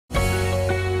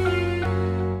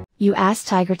You ask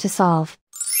Tiger to solve.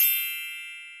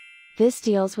 This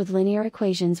deals with linear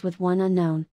equations with one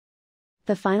unknown.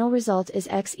 The final result is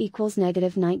x equals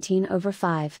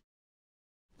 -19/5.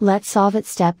 Let's solve it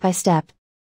step by step.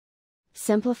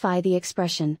 Simplify the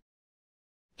expression.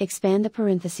 Expand the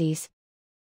parentheses.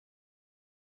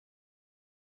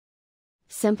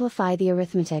 Simplify the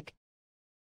arithmetic.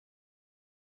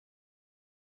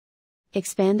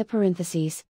 Expand the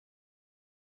parentheses.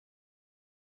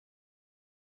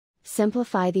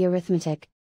 Simplify the arithmetic.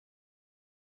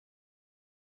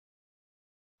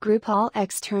 Group all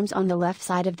x terms on the left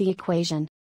side of the equation.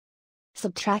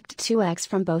 Subtract 2x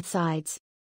from both sides.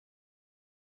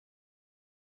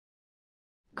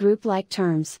 Group like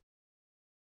terms.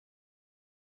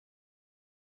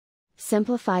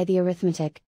 Simplify the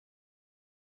arithmetic.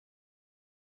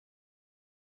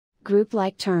 Group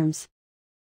like terms.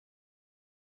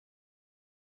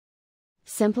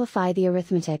 Simplify the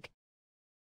arithmetic.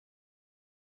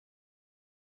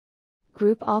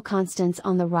 Group all constants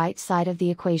on the right side of the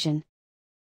equation.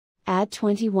 Add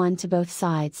 21 to both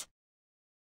sides.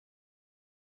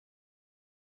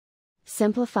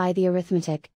 Simplify the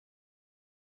arithmetic.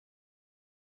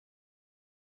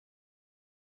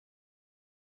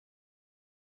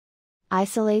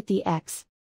 Isolate the x.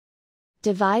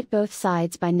 Divide both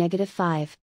sides by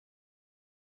 -5.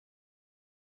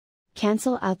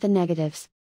 Cancel out the negatives.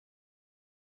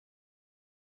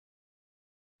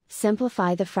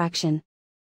 Simplify the fraction.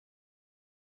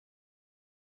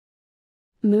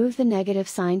 Move the negative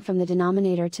sign from the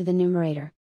denominator to the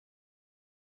numerator.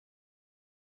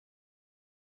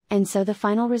 And so the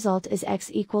final result is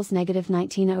x equals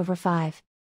 -19/5.